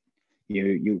discipline,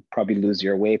 you probably lose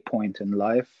your waypoint in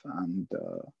life, and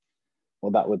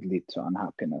well, that would lead to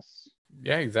unhappiness.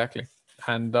 Yeah, exactly.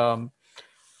 And I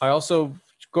also,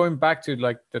 going back to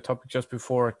like the topic just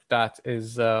before that,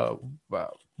 is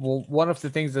well, one of the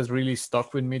things that's really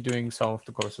stuck with me doing some of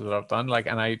the courses that I've done, like,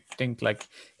 and I think like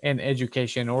in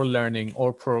education or learning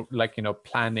or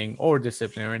planning or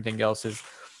discipline or anything else is,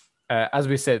 as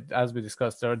we said, as we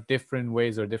discussed, there are different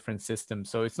ways or different systems.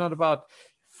 So it's not about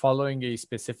following a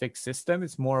specific system,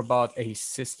 it's more about a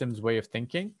system's way of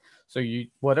thinking. So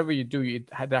whatever you do,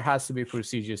 there has to be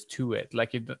procedures to it.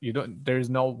 Like you don't, there is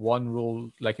no one rule,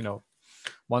 like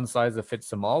one size that fits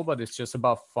them all, but it's just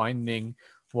about finding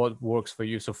what works for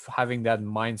you. So having that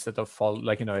mindset of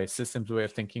a systems way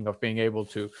of thinking, of being able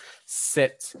to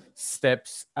set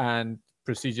steps and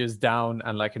procedures down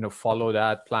and follow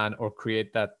that plan or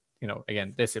create that,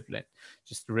 again, discipline.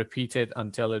 Just repeat it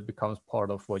until it becomes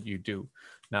part of what you do.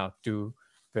 Now, do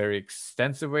very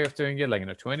extensive way of doing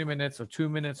it, 20 minutes or 2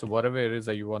 minutes or whatever it is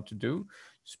that you want to do.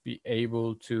 Just be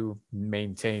able to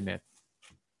maintain it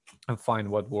and find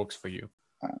what works for you.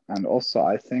 And also,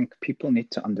 I think people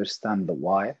need to understand the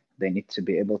why. They need to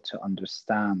be able to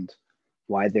understand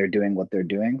why they're doing what they're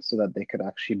doing, so that they could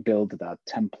actually build that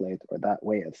template or that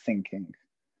way of thinking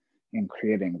in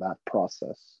creating that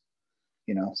process,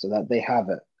 so that they have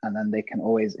it, and then they can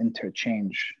always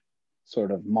interchange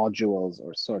sort of modules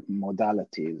or certain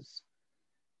modalities,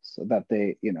 so that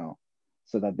they,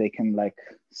 so that they can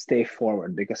stay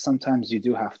forward. Because sometimes you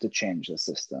do have to change the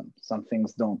system. Some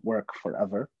things don't work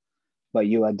forever, but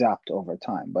you adapt over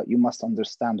time. But you must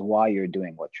understand why you're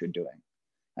doing what you're doing.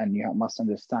 And you must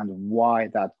understand why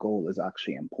that goal is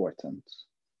actually important,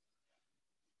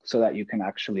 so that you can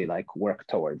actually work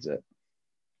towards it.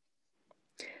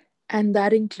 And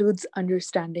that includes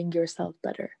understanding yourself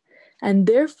better. And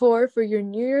therefore, for your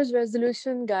New Year's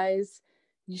resolution, guys,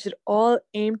 you should all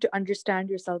aim to understand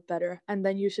yourself better. And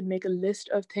then you should make a list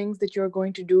of things that you're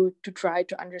going to do to try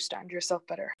to understand yourself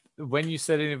better. When you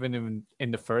said it even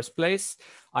in the first place,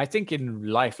 I think in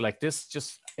life, this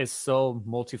just is so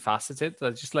multifaceted.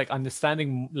 That just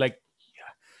understanding,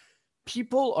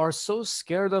 people are so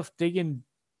scared of digging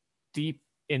deep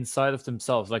inside of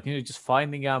themselves, just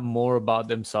finding out more about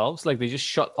themselves. They just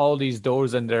shut all these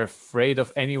doors, and they're afraid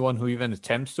of anyone who even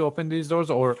attempts to open these doors,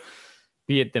 or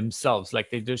be it themselves.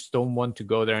 They just don't want to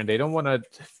go there, and they don't want to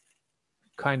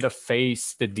kind of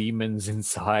face the demons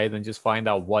inside and just find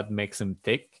out what makes them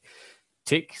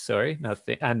tick, sorry, not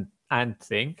think, and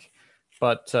think.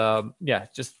 But yeah,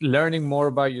 just learning more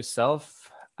about yourself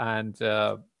and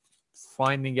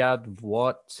finding out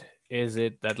what is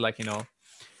it that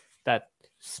that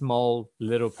small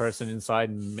little person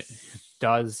inside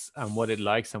does, and what it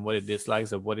likes and what it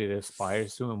dislikes, and what it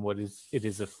aspires to and what it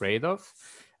is afraid of,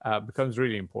 becomes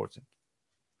really important.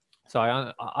 So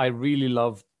I really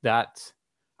love that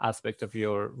aspect of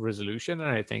your resolution, and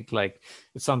I think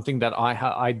it's something that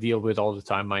I deal with all the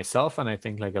time myself, and I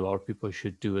think a lot of people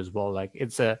should do as well.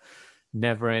 It's a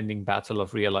never-ending battle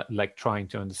of trying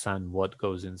to understand what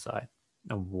goes inside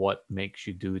and what makes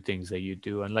you do things that you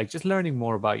do, and just learning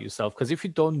more about yourself. Because if you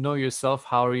don't know yourself,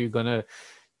 how are you gonna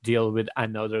deal with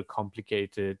another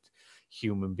complicated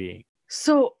human being?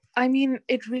 So I mean,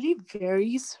 it really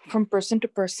varies from person to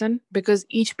person, because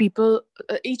each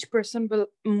person will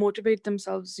motivate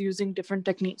themselves using different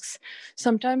techniques.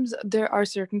 Sometimes there are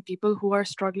certain people who are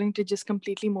struggling to just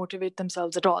completely motivate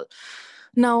themselves at all.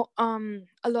 Now,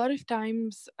 a lot of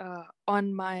times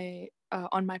on my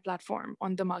platform,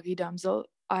 on the Magi Damsel,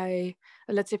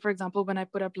 let's say, for example, when I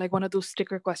put up one of those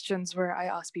sticker questions where I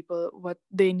ask people what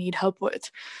they need help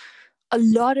with, a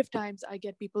lot of times I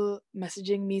get people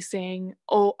messaging me saying,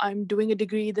 oh, I'm doing a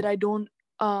degree that I don't,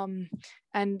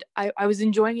 and I was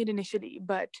enjoying it initially,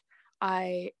 but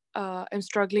I am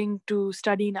struggling to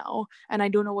study now, and I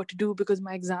don't know what to do because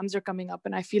my exams are coming up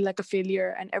and I feel like a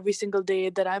failure. And every single day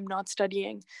that I'm not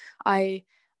studying, I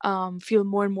feel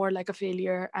more and more like a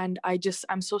failure. And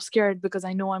I'm so scared because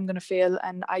I know I'm going to fail,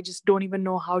 and I just don't even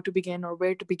know how to begin or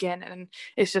where to begin. And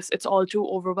it's all too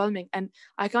overwhelming. And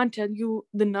I can't tell you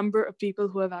the number of people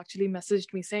who have actually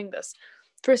messaged me saying this.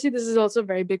 Firstly, this is also a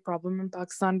very big problem in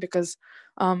Pakistan, because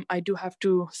I do have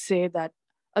to say that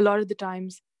a lot of the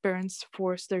times parents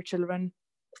force their children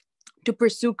to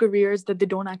pursue careers that they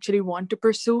don't actually want to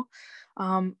pursue,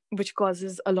 which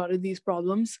causes a lot of these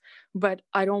problems. But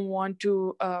I don't want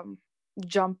to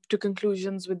jump to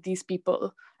conclusions with these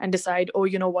people and decide, oh,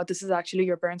 you know what, this is actually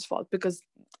your parents' fault, because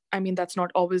I mean that's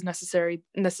not always necessarily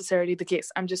the case.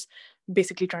 I'm just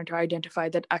basically trying to identify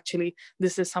that actually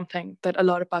this is something that a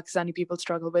lot of Pakistani people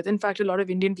struggle with. In fact, a lot of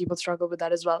Indian people struggle with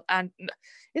that as well, and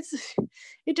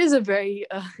it is a very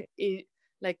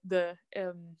like the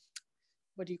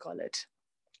what do you call it,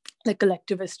 like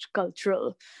collectivist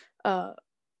cultural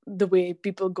the way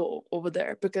people go over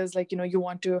there, because like, you know, you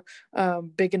want to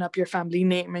bigging up your family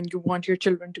name and you want your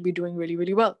children to be doing really,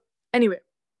 really well. Anyway,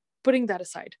 putting that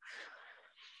aside,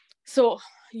 so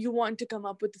you want to come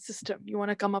up with a system. You want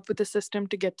to come up with a system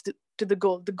to get to the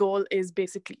goal. The goal is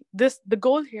basically this. The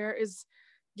goal here is,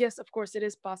 yes, of course, it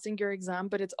is passing your exam,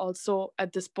 but it's also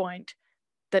at this point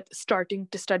that starting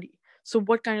to study. So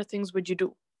what kind of things would you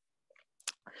do?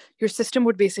 Your system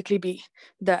would basically be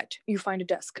that you find a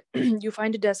desk. You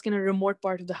find a desk in a remote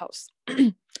part of the house.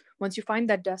 Once you find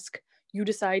that desk, you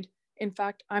decide, in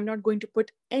fact, I'm not going to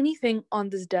put anything on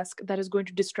this desk that is going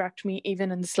to distract me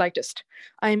even in the slightest.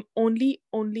 I'm only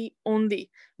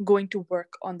going to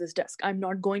work on this desk. I'm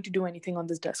not going to do anything on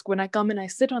this desk. When I come and I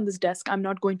sit on this desk, I'm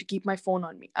not going to keep my phone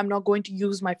on me. I'm not going to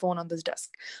use my phone on this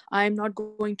desk. I'm not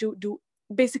going to do,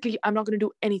 basically, I'm not going to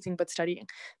do anything but studying.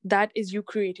 That is you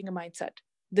creating a mindset.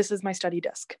 This is my study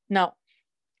desk. Now,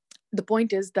 the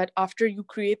point is that after you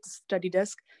create the study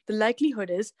desk, the likelihood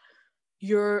is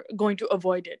you're going to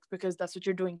avoid it, because that's what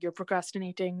you're doing. You're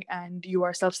procrastinating and you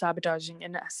are self-sabotaging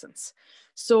in essence.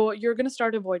 So you're going to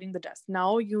start avoiding the desk.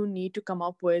 Now you need to come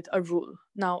up with a rule.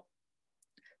 Now,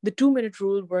 the 2-minute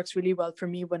rule works really well for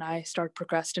me when I start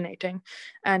procrastinating.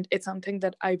 And it's something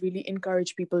that I really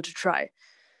encourage people to try.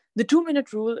 The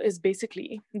 2-minute rule is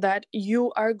basically that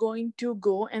you are going to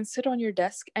go and sit on your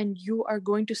desk and you are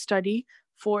going to study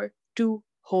for 2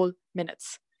 whole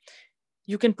minutes.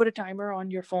 You can put a timer on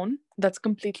your phone. That's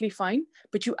completely fine.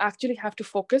 But you actually have to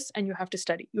focus and you have to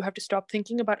study. You have to stop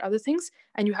thinking about other things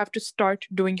and you have to start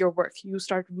doing your work. You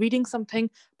start reading something,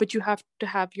 but you have to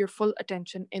have your full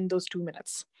attention in those 2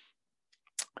 minutes.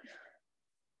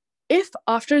 If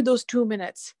after those 2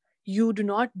 minutes, you do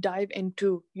not dive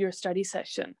into your study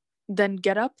session, then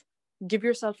get up, give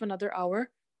yourself another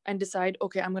hour and decide,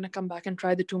 okay, I'm going to come back and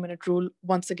try the 2-minute rule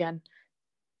once again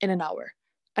in an hour.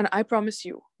 And I promise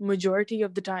you, majority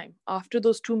of the time, after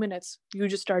those 2 minutes, you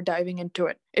just start diving into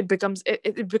it. It becomes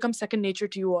second nature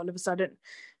to you all of a sudden.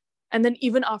 And then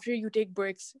even after you take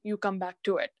breaks, you come back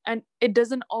to it. And it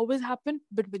doesn't always happen,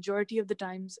 but majority of the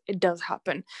times it does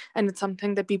happen. And it's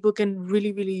something that people can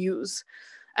really, really use.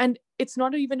 And it's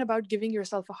not even about giving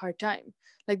yourself a hard time.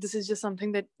 Like, this is just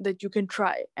something that you can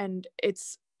try. And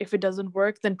it's, if it doesn't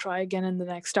work, then try again in the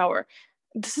next hour.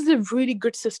 This is a really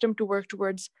good system to work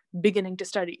towards beginning to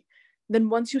study. Then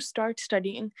once you start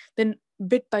studying, then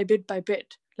bit by bit by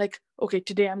bit, like, okay,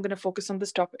 today I'm going to focus on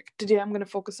this topic. Today I'm going to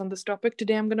focus on this topic.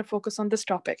 Today I'm going to focus on this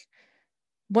topic.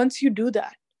 Once you do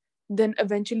that, then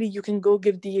eventually you can go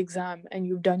give the exam and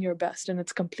you've done your best and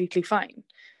it's completely fine.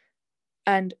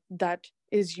 And that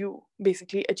is you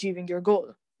basically achieving your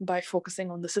goal by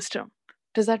focusing on the system.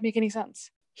 Does that make any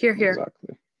sense? Here.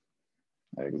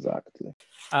 Exactly.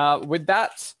 With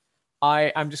that,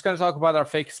 I'm just going to talk about our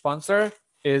fake sponsor.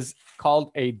 Is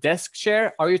called a desk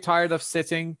chair. Are you tired of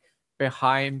sitting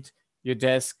behind your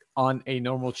desk on a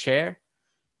normal chair?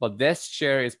 Well, desk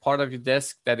chair is part of your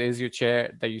desk. That is your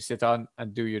chair that you sit on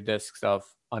and do your desk stuff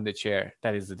on the chair.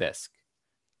 That is the desk,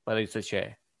 but it's a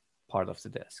chair, part of the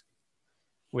desk.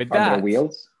 With that, are there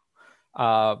wheels?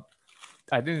 I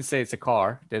didn't say it's a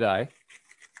car, did I?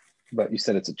 But you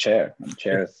said it's a chair. And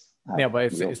chairs. Yeah, but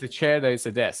it's the chair that is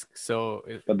a desk. So,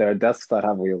 but there are desks that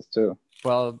have wheels too.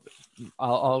 Well,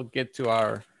 I'll get to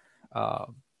our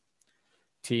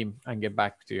team and get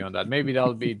back to you on that. Maybe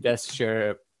that'll be desk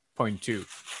chair 0.2.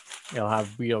 It'll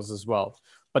have wheels as well,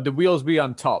 but the wheels be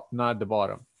on top, not at the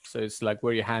bottom. So it's like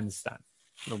where your hands stand,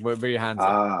 where your hands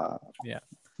are. Yeah.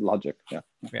 Logic. Yeah,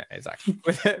 exactly.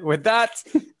 With that,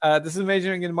 this is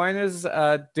Majoring in Minors.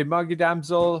 Dimagi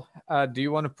Damsel, do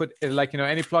you want to put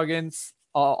any plugins?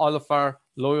 All of our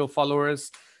loyal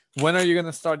followers, when are you going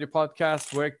to start your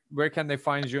podcast? Where can they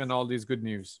find you and all these good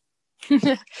news?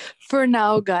 For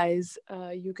now, guys,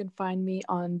 you can find me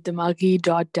on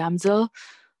dimagi.damsel.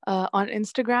 On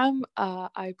Instagram,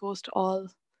 I post all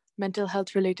mental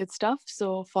health related stuff,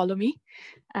 so follow me.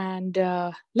 And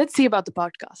let's see about the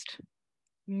podcast.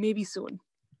 Maybe soon.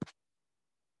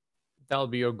 That'll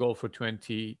be your goal for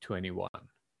 2021.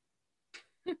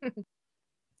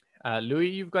 Louis,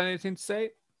 you've got anything to say?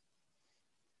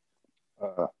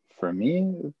 For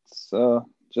me, it's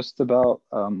just about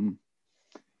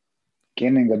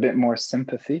gaining a bit more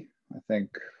sympathy, I think,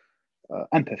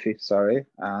 empathy, sorry,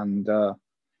 and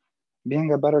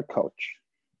being a better coach,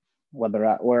 whether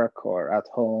at work or at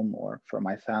home or for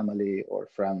my family or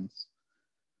friends.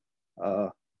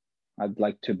 I'd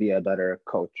like to be a better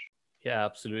coach. Yeah,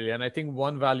 absolutely. And I think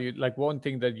one value, like one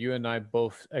thing that you and I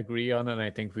both agree on, and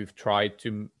I think we've tried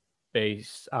to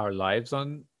base our lives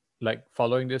on, like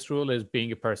following this rule, is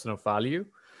being a person of value.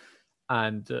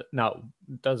 And now,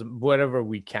 doesn't wherever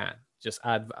we can, just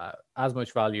add as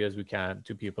much value as we can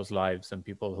to people's lives and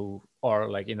people who are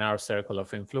like in our circle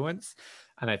of influence.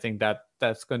 And I think that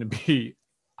that's going to be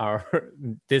our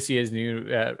this year's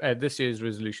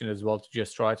resolution as well, to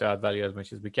just try to add value as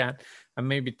much as we can and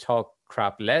maybe talk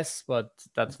crap less, but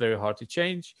that's very hard to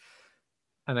change.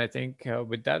 And I think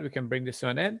with that, we can bring this to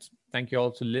an end. Thank you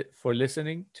all for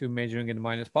listening to Majoring in the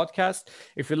Minors podcast.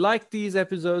 If you like these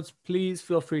episodes, please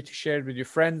feel free to share it with your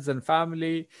friends and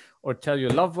family or tell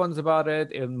your loved ones about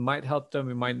it. It might help them,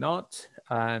 it might not.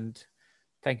 And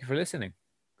thank you for listening.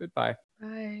 Goodbye.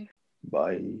 Bye.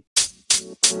 Bye.